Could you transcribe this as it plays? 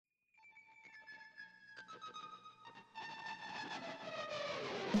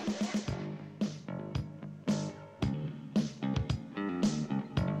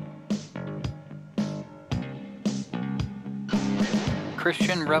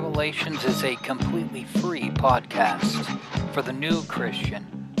Christian Revelations is a completely free podcast for the new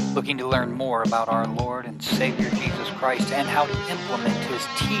Christian looking to learn more about our Lord and Savior Jesus Christ and how to implement His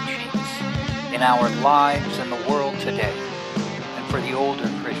teachings in our lives and the world today. And for the older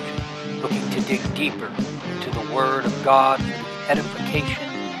Christian looking to dig deeper into the Word of God for the edification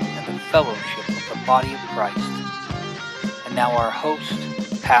and the fellowship of the body of Christ. And now our host,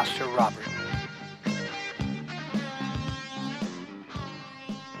 Pastor Robert.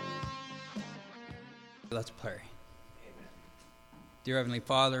 Let's pray. Dear Heavenly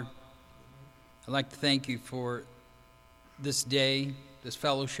Father, I'd like to thank you for this day, this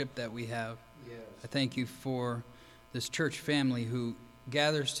fellowship that we have. Yes. I thank you for this church family who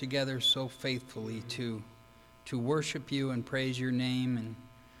gathers together so faithfully to worship you and praise your name. And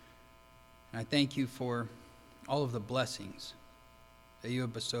I thank you for all of the blessings that you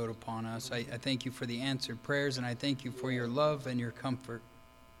have bestowed upon us. I thank you for the answered prayers, and I thank you for your love and your comfort.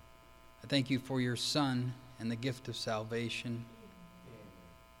 I thank you for your Son and the gift of salvation.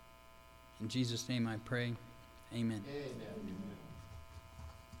 In Jesus' name I pray. Amen. Amen.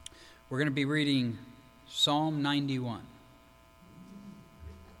 We're going to be reading Psalm 91.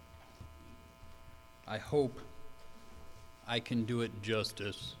 I hope I can do it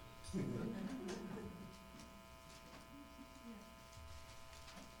justice.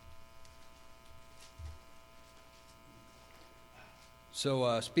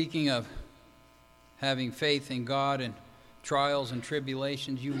 So speaking of having faith in God and trials and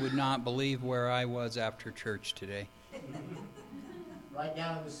tribulations, you would not believe where I was after church today. Right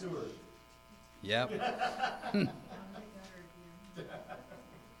down in the sewer. Yep.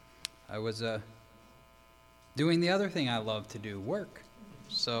 I was doing the other thing I love to do, work.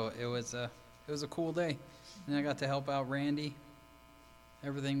 So it was a cool day. And I got to help out Randy.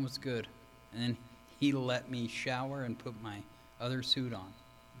 Everything was good. And he let me shower and put my other suit on.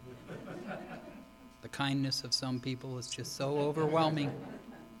 The kindness of some people is just so overwhelming.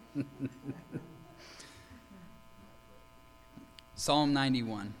 Psalm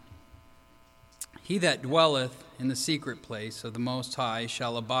 91. He that dwelleth in the secret place of the Most High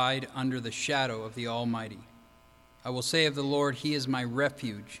shall abide under the shadow of the Almighty. I will say of the Lord, He is my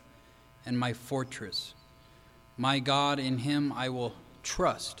refuge and my fortress. My God, in Him I will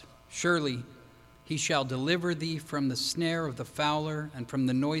trust. Surely He shall deliver thee from the snare of the fowler and from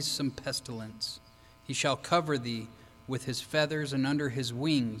the noisome pestilence. He shall cover thee with His feathers, and under His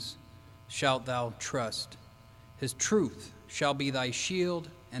wings shalt thou trust. His truth shall be thy shield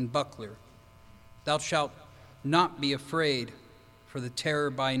and buckler. Thou shalt not be afraid for the terror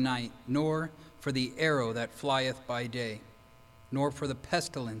by night, nor for the arrow that flieth by day, nor for the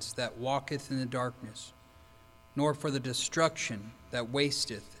pestilence that walketh in the darkness, nor for the destruction that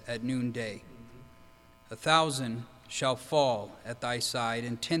wasteth at noonday. 1,000 shall fall at thy side,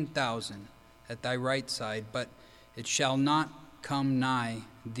 and 10,000 at thy right side, but it shall not come nigh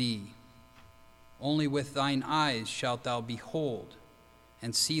thee. Only with thine eyes shalt thou behold,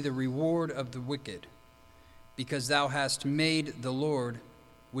 and see the reward of the wicked, because thou hast made the Lord,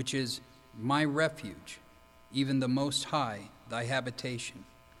 which is my refuge, even the Most High, thy habitation.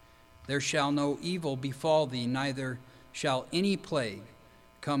 There shall no evil befall thee, neither shall any plague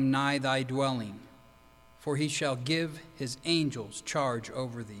come nigh thy dwelling. For He shall give His angels charge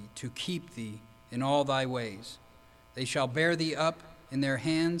over thee, to keep thee in all thy ways. They shall bear thee up in their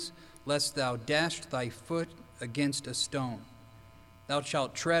hands, lest thou dash thy foot against a stone. Thou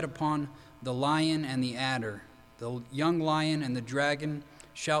shalt tread upon the lion and the adder, the young lion and the dragon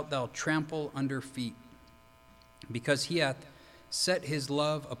shalt thou trample under feet. Because He hath set His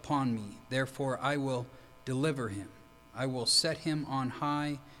love upon me, therefore I will deliver him. I will set him on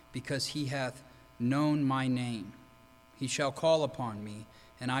high, because he hath known my name. He shall call upon me,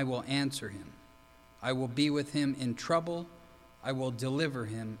 and I will answer him. I will be with him in trouble. I will deliver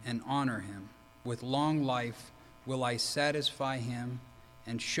him and honor him. With long life will I satisfy him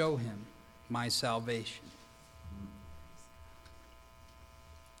and show him my salvation.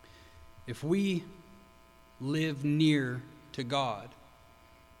 If we live near to God,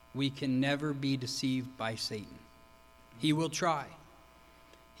 we can never be deceived by Satan. He will try.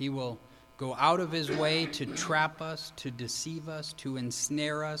 He will go out of his way to trap us, to deceive us, to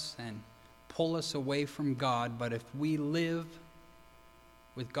ensnare us, and pull us away from God. But if we live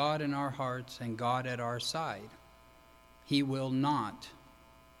with God in our hearts and God at our side, He will not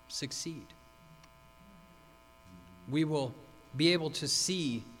succeed. We will be able to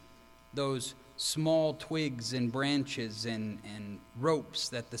see those small twigs and branches and ropes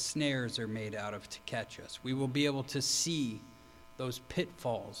that the snares are made out of to catch us. We will be able to see those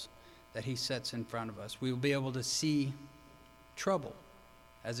pitfalls that he sets in front of us. We will be able to see trouble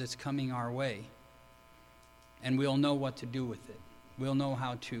as it's coming our way. And we'll know what to do with it. We'll know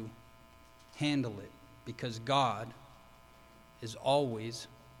how to handle it because God is always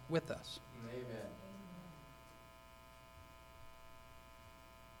with us. Amen.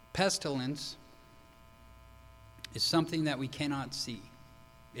 Pestilence is something that we cannot see.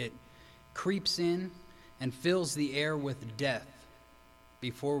 It creeps in and fills the air with death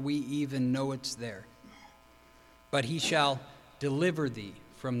before we even know it's there. But he shall deliver thee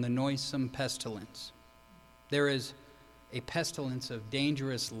from the noisome pestilence. There is a pestilence of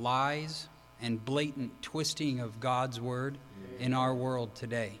dangerous lies and blatant twisting of God's word in our world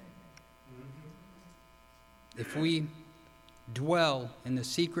today. If we dwell in the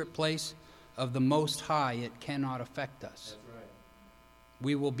secret place of the Most High, it cannot affect us. That's right.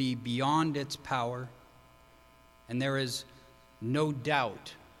 We will be beyond its power, and there is no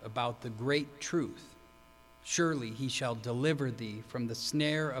doubt about the great truth. Surely he shall deliver thee from the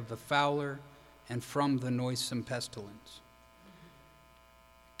snare of the fowler and from the noisome pestilence.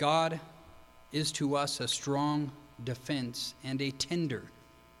 God is to us a strong defense and a tender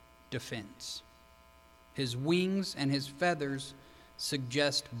defense. His wings and his feathers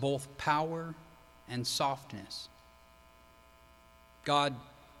suggest both power and softness. God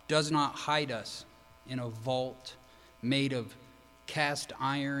does not hide us in a vault made of cast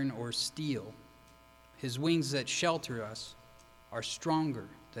iron or steel. His wings that shelter us are stronger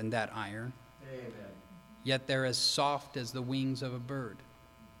than that iron, Amen. yet they're as soft as the wings of a bird.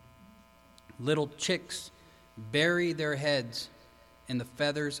 Little chicks bury their heads in the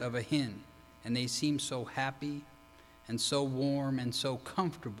feathers of a hen, and they seem so happy and so warm and so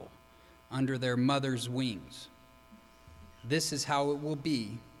comfortable under their mother's wings. This is how it will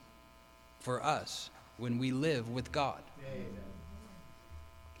be for us when we live with God. Amen.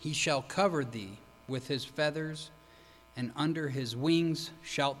 He shall cover thee with his feathers, and under his wings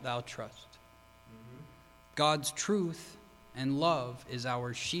shalt thou trust. God's truth and love is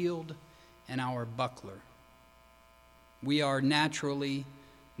our shield and our buckler. We are naturally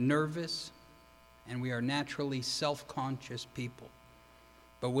nervous and we are naturally self-conscious people.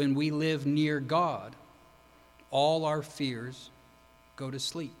 But when we live near God, all our fears go to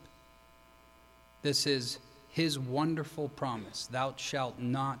sleep. This is his wonderful promise, thou shalt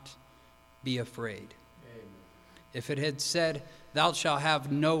not be afraid. Amen. If it had said, thou shalt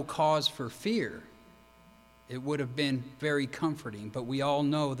have no cause for fear, it would have been very comforting, but we all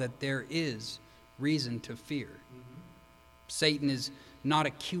know that there is reason to fear. Satan is not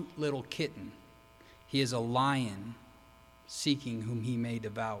a cute little kitten. He is a lion seeking whom he may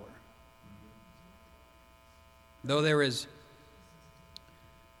devour. Though there is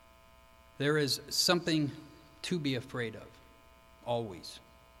something to be afraid of, always.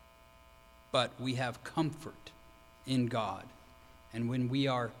 But we have comfort in God. And when we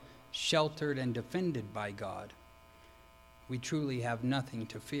are sheltered and defended by God, we truly have nothing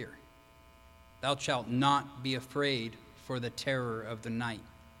to fear. Thou shalt not be afraid for the terror of the night.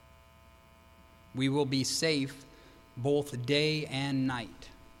 We will be safe both day and night.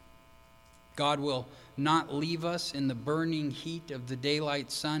 God will not leave us in the burning heat of the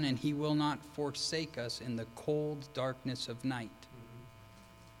daylight sun, and he will not forsake us in the cold darkness of night.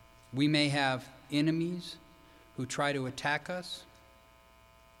 We may have enemies who try to attack us,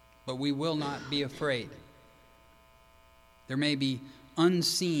 but we will not be afraid. There may be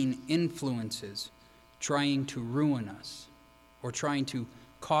unseen influences trying to ruin us or trying to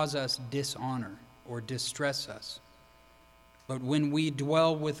cause us dishonor or distress us. But when we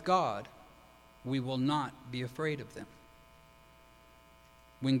dwell with God, we will not be afraid of them.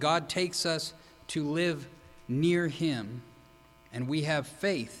 When God takes us to live near him, and we have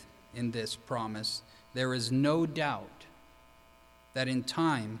faith in this promise, there is no doubt that in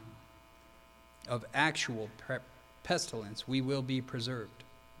time of actual pestilence, we will be preserved.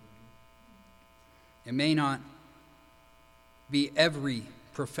 It may not be every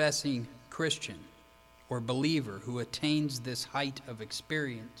professing Christian or believer who attains this height of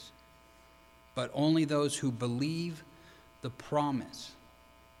experience, but only those who believe the promise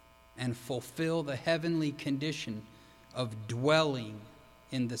and fulfill the heavenly condition of dwelling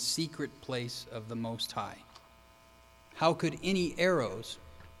in the secret place of the Most High. How could any arrows,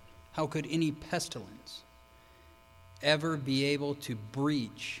 how could any pestilence ever be able to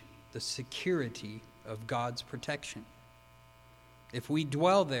breach the security of God's protection? If we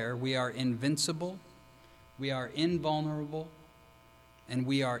dwell there, we are invincible, we are invulnerable, and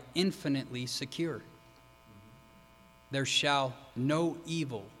we are infinitely secure. There shall no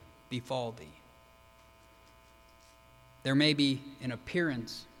evil befall thee. There may be an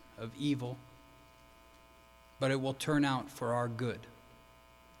appearance of evil, but it will turn out for our good.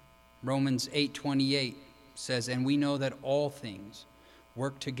 Romans 8:28 says, and we know that all things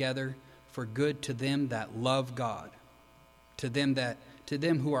work together for good to them that love God, to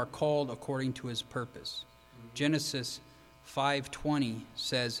them who are called according to his purpose. Genesis 5:20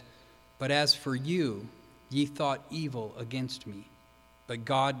 says, but as for you, ye thought evil against me, but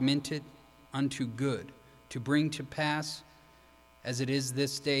God meant it unto good, to bring to pass, as it is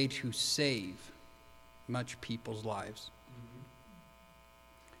this day, to save much people's lives.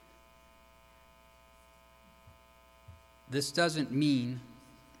 This doesn't mean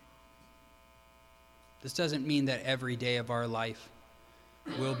that every day of our life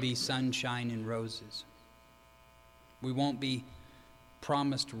will be sunshine and roses. We won't be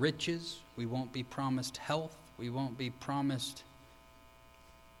promised riches. We won't be promised health. We won't be promised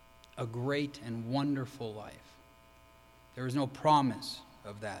a great and wonderful life. There is no promise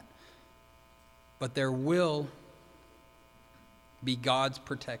of that. But there will be God's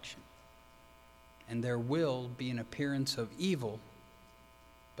protection. And there will be an appearance of evil,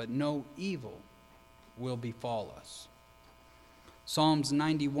 but no evil will befall us. Psalms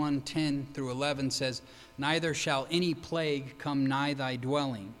 91:10 through 11 says, neither shall any plague come nigh thy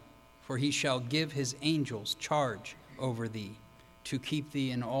dwelling, for he shall give his angels charge over thee, to keep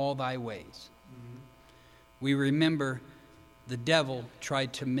thee in all thy ways. We remember the devil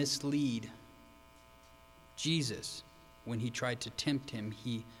tried to mislead Jesus when he tried to tempt him.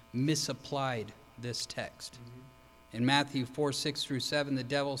 He misapplied this text. In Matthew 4:6 through 7, the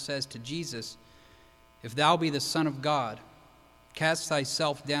devil says to Jesus, if thou be the Son of God, cast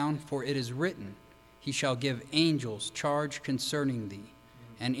thyself down, for it is written, he shall give angels charge concerning thee,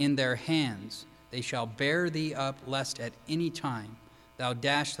 and in their hands they shall bear thee up, lest at any time thou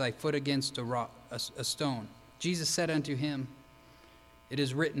dash thy foot against a stone. Jesus said unto him, it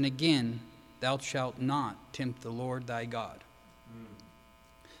is written again, thou shalt not tempt the Lord thy God.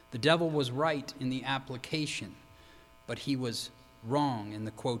 The devil was right in the application, but he was wrong in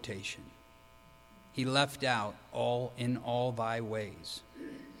the quotation. He left out all in all thy ways.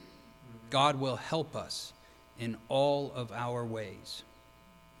 God will help us in all of our ways.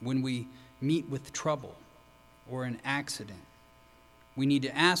 When we meet with trouble or an accident, we need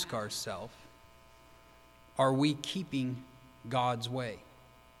to ask ourselves, are we keeping God's way?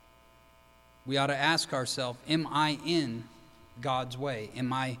 We ought to ask ourselves, am I in God's way?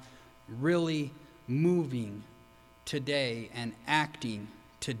 Am I really moving today and acting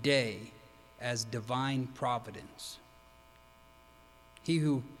today as divine providence? He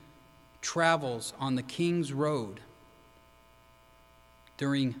who travels on the King's Road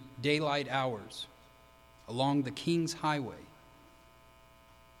during daylight hours along the King's Highway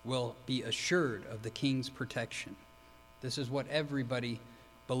will be assured of the King's protection. This is what everybody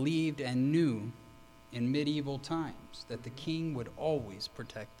believed and knew in medieval times, that the king would always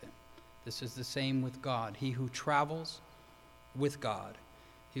protect them. This is the same with God. He who travels with God,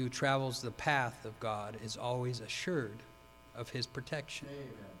 he who travels the path of God, is always assured of his protection.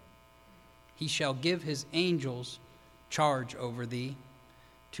 Amen. He shall give his angels charge over thee,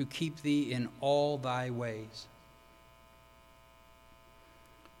 to keep thee in all thy ways.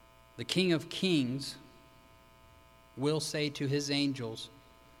 The King of Kings will say to his angels,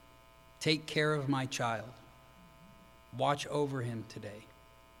 take care of my child. Watch over him today.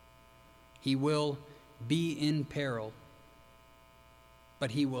 He will be in peril,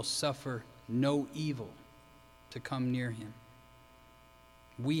 but he will suffer no evil to come near him.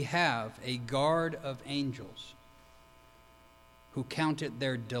 We have a guard of angels who count it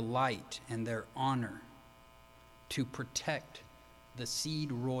their delight and their honor to protect the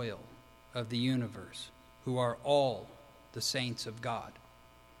seed royal of the universe, who are all the saints of God.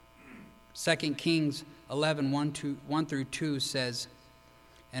 2 Kings 11:1 through 2 says,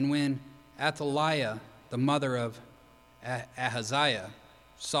 and when Athaliah, the mother of Ahaziah,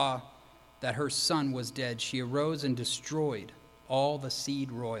 saw that her son was dead, she arose and destroyed all the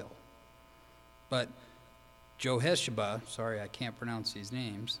seed royal. But Jehosheba, sorry I can't pronounce these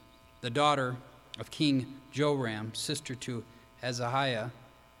names, the daughter of King Joram, sister to Ahaziah,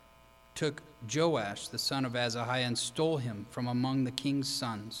 took Joash, the son of Ahaziah, and stole him from among the king's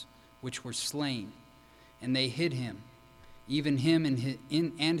sons, which were slain. And they hid him, even him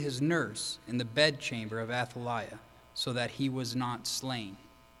and his nurse, in the bedchamber of Athaliah, so that he was not slain.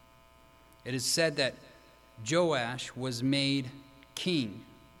 It is said that Joash was made king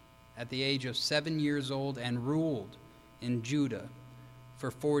at the age of 7 years old and ruled in Judah for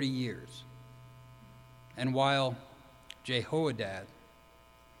 40 years. And while Jehoiada,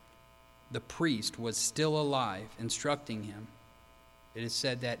 the priest, was still alive, instructing him, it is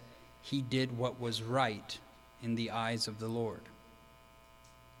said that he did what was right in the eyes of the Lord.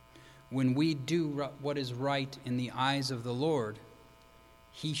 When we do what is right in the eyes of the Lord,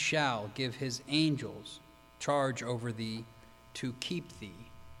 he shall give his angels charge over thee to keep thee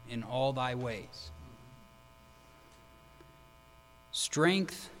in all thy ways.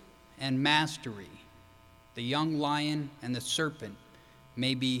 Strength and mastery, the young lion and the serpent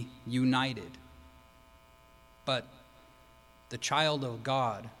may be united, but the child of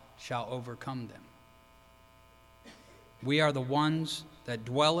God shall overcome them. We are the ones that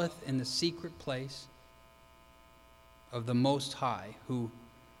dwelleth in the secret place of the Most High, who,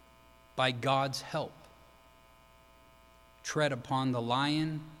 by God's help, tread upon the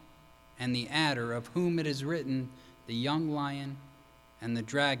lion and the adder, of whom it is written, the young lion and the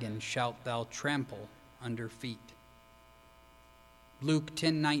dragon shalt thou trample under feet. Luke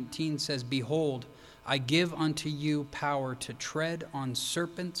 10:19 says, Behold, I give unto you power to tread on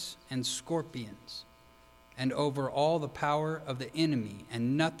serpents and scorpions, and over all the power of the enemy,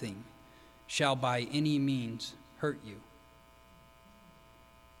 and nothing shall by any means hurt you.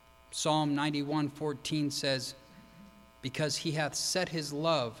 Psalm 91:14 says, Because he hath set his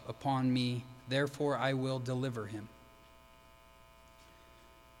love upon me, therefore I will deliver him.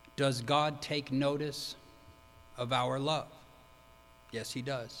 Does God take notice of our love? Yes, he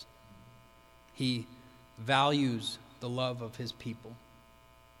does. He values the love of his people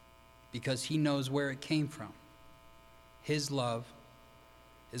because he knows where it came from. His love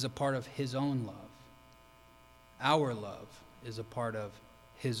is a part of his own love. Our love is a part of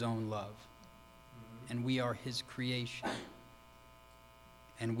his own love. And we are his creation.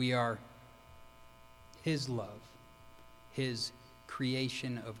 And we are his love, his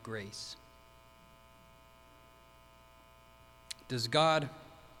creation of grace. Does God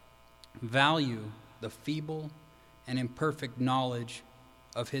value the feeble and imperfect knowledge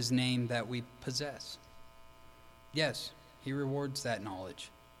of his name that we possess? Yes, he rewards that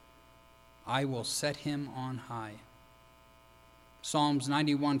knowledge. I will set him on high. Psalms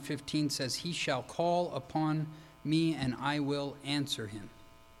 91:15 says, He shall call upon me and I will answer him.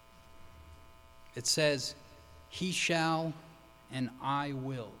 It says, He shall and I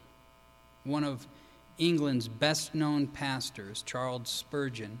will. One of England's best-known pastors, Charles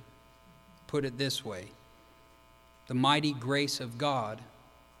Spurgeon, put it this way: The mighty grace of God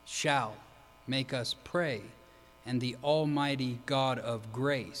shall make us pray, and the almighty God of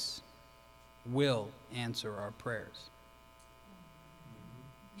grace will answer our prayers.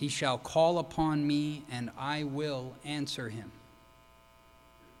 He shall call upon me, and I will answer him.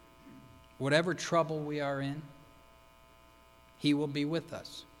 Whatever trouble we are in, he will be with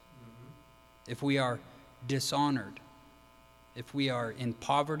us. If we are dishonored, if we are in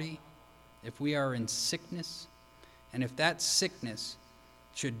poverty, if we are in sickness, and if that sickness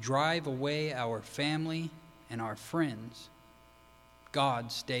should drive away our family and our friends,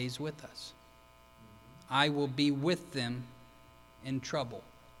 God stays with us. I will be with them in trouble.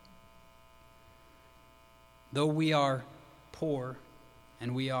 Though we are poor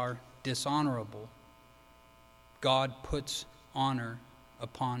and we are dishonorable, God puts honor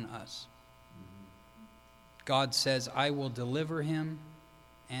upon us. God says, I will deliver him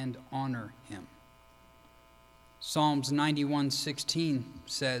and honor him. Psalms 91:16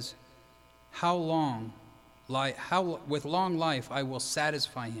 says, with long life I will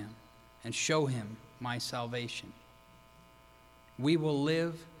satisfy him and show him my salvation. We will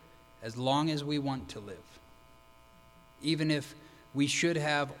live as long as we want to live. Even if we should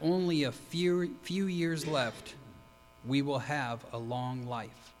have only a few years left, we will have a long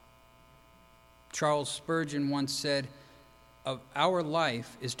life. Charles Spurgeon once said, our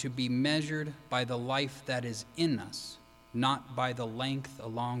life is to be measured by the life that is in us, not by the length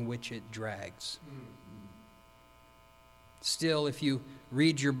along which it drags. Still, if you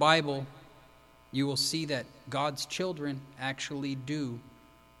read your Bible, you will see that God's children actually do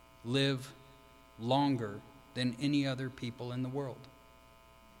live longer than any other people in the world.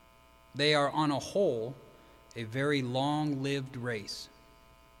 They are, on a whole, a very long-lived race.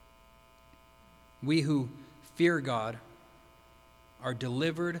 We who fear God are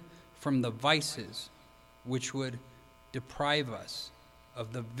delivered from the vices which would deprive us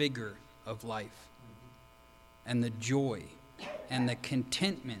of the vigor of life and the joy and the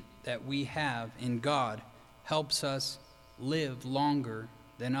contentment that we have in God helps us live longer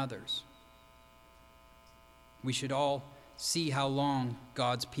than others. We should all see how long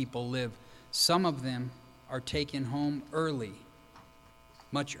God's people live. Some of them are taken home early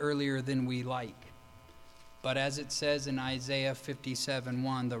much earlier than we like. But as it says in Isaiah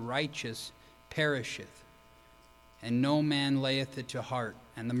 57:1, the righteous perisheth, and no man layeth it to heart,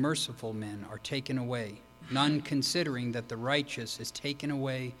 and the merciful men are taken away, none considering that the righteous is taken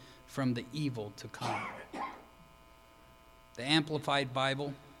away from the evil to come. The Amplified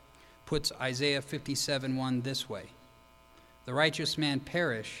Bible puts Isaiah 57:1 this way: the righteous man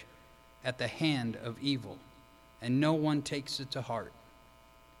perish at the hand of evil, and no one takes it to heart.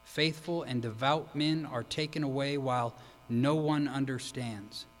 Faithful and devout men are taken away while no one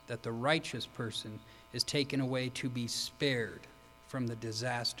understands that the righteous person is taken away to be spared from the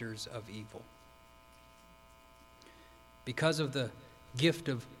disasters of evil. Because of the gift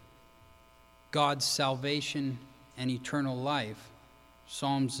of God's salvation and eternal life,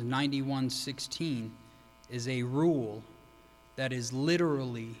 Psalms 91:16 is a rule that is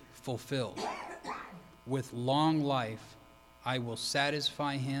literally fulfilled. With long life, I will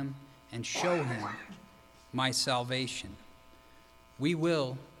satisfy him and show him my salvation. We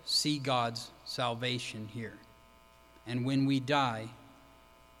will see God's salvation here. And when we die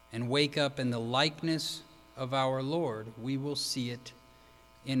and wake up in the likeness of our Lord, we will see it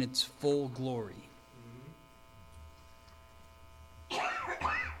in its full glory.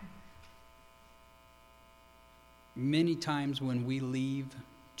 Many times when we leave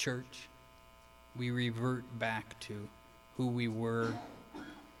church, we revert back to who we were.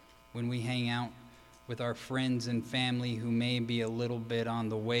 When we hang out with our friends and family who may be a little bit on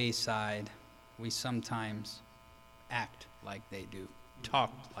the wayside, we sometimes act like they do,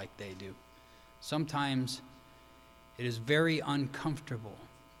 talk like they do. Sometimes it is very uncomfortable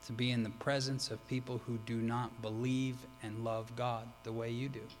to be in the presence of people who do not believe and love God the way you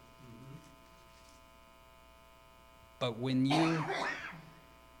do. But when you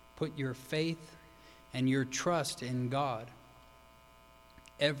put your faith and your trust in God,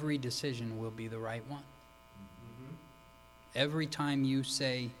 every decision will be the right one. Every time you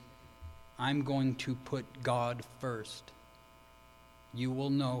say, I'm going to put God first, you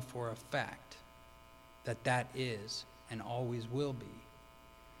will know for a fact that that is and always will be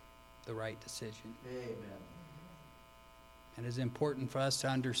the right decision. Amen. And it is important for us to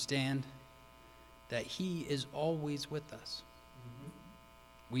understand that He is always with us.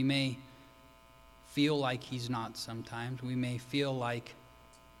 We may feel like He's not sometimes. We may feel like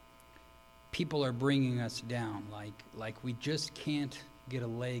people are bringing us down, like we just can't get a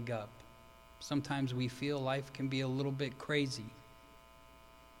leg up. Sometimes we feel life can be a little bit crazy,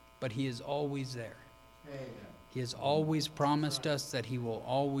 but He is always there. Amen. He has always promised us that He will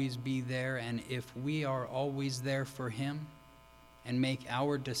always be there, and if we are always there for Him and make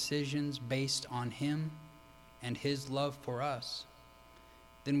our decisions based on Him and His love for us,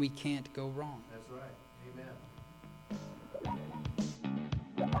 then we can't go wrong. That's right. Amen.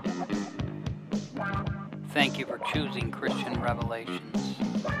 Thank you for choosing Christian Revelations.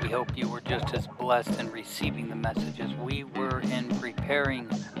 We hope you were just as blessed in receiving the message as we were in preparing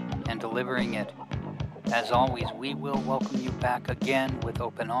and delivering it. As always, we will welcome you back again with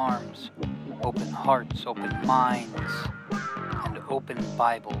open arms, open hearts, open minds, and open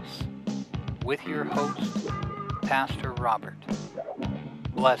Bibles. With your host, Pastor Robert.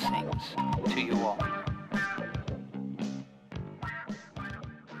 Blessings to you all.